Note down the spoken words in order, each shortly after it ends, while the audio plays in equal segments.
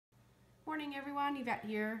Morning everyone, Yvette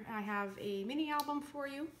here. I have a mini album for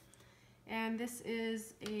you, and this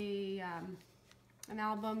is an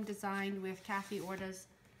album designed with Kathy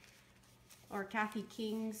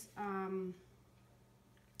King's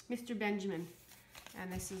Mr. Benjamin,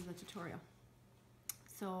 and this is the tutorial.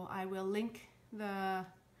 So I will link the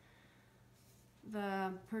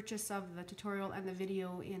purchase of the tutorial and the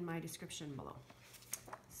video in my description below.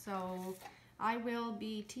 So I will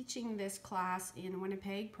be teaching this class in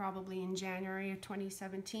Winnipeg probably in January of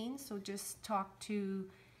 2017, so just talk to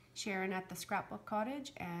Sharon at the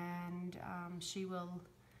ScrapbookCottage and she will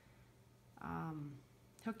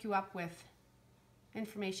hook you up with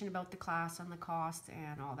information about the class and the cost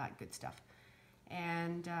and all that good stuff.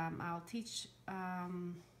 And I'll teach,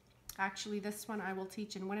 actually this one I will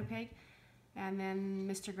teach in Winnipeg, and then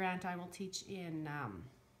Mr. Grant I will teach in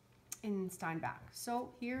Steinbach. So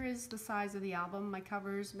here is the size of the album. My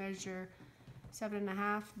covers measure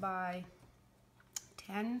 7.5 by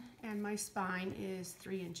 10 and my spine is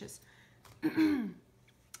 3 inches.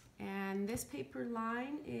 And this paper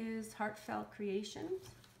line is Heartfelt Creations,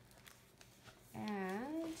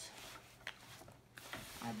 and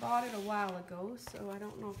I bought it a while ago, so I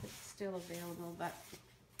don't know if it's still available, but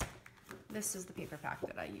this is the paper pack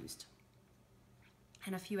that I used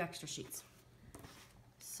and a few extra sheets.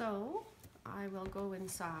 So I will go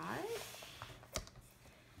inside,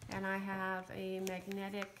 and I have a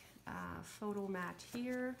magnetic photo mat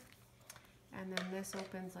here, and then this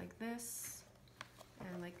opens like this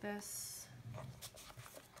and like this,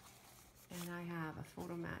 and I have a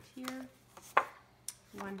photo mat here,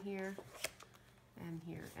 one here and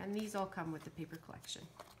here, and these all come with the paper collection.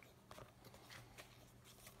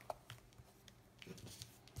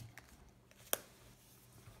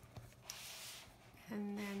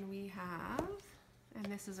 And then we have, and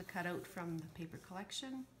this is a cutout from the paper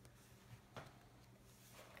collection,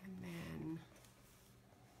 and then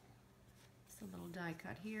it's a little die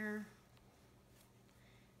cut here.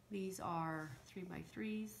 These are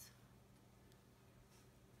 3x3s,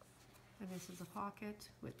 and this is a pocket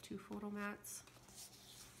with 2 photo mats.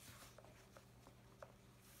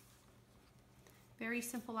 Very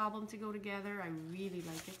simple album to go together. I really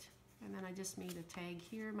like it. And then I just made a tag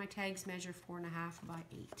here. My tags measure 4.5 by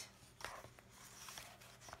 8.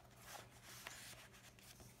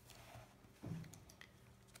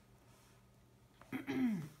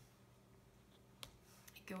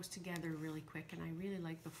 It goes together really quick, and I really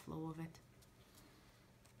like the flow of it.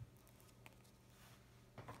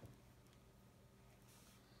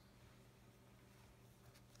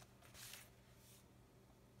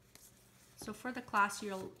 So for the class,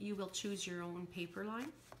 you will choose your own paper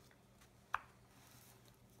line.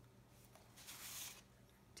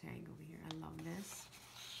 Tag over here, I love this.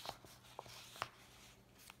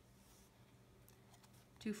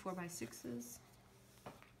 2 4x6s.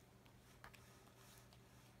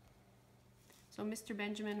 So Mr.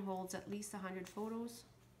 Benjamin holds at least 100 photos,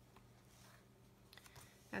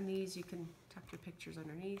 and these you can tuck your pictures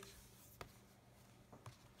underneath.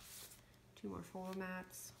 2 more photo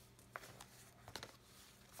mats.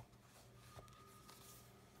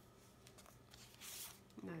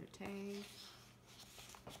 Another tag.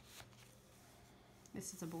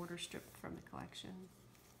 This is a border strip from the collection.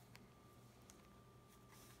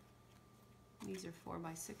 These are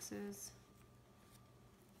 4x6s.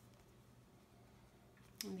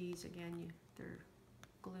 And these again, they're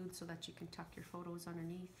glued so that you can tuck your photos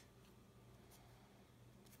underneath.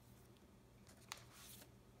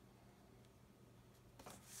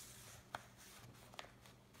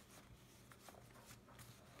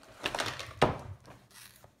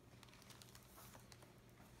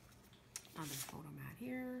 Another photo mat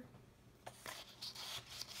here.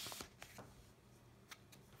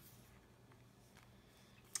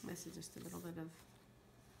 This is just a little bit of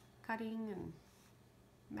cutting and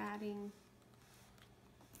matting.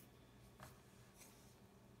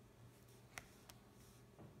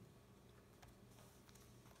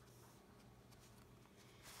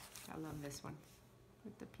 I love this one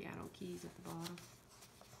with the piano keys at the bottom.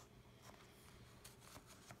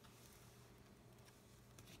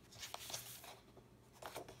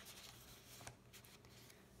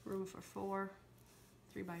 Room for 4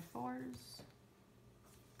 3x4s,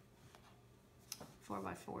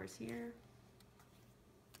 4x4s here.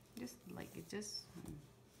 Just like it just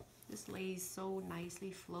lays so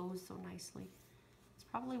nicely, flows so nicely. It's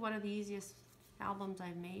probably one of the easiest albums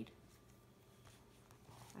I've made.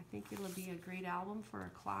 I think it'll be a great album for a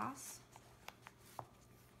class.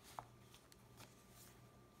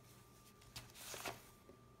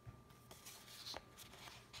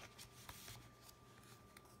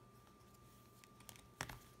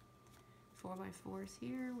 4x4s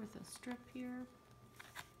here with a strip here.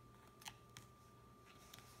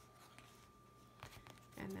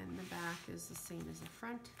 And then the back is the same as the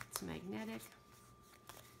front. It's magnetic.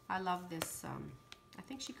 I love this, I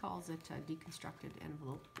think she calls it a deconstructed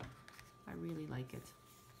envelope. I really like it.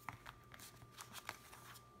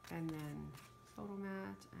 And then photo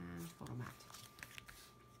mat and photo mat.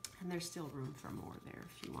 And there's still room for more there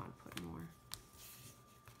if you want to put more.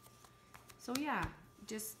 So yeah,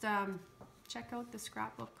 just check out the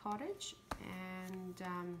Scrapbook Cottage,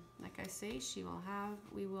 and like I say,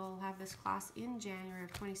 we will have this class in January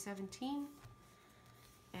of 2017,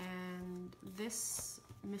 and this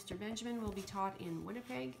Mr. Benjamin will be taught in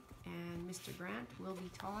Winnipeg, and Mr. Grant will be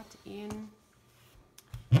taught in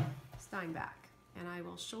Steinbach. And I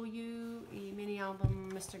will show you a mini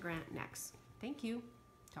album Mr. Grant next. Thank you.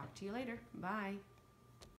 Talk to you later. Bye.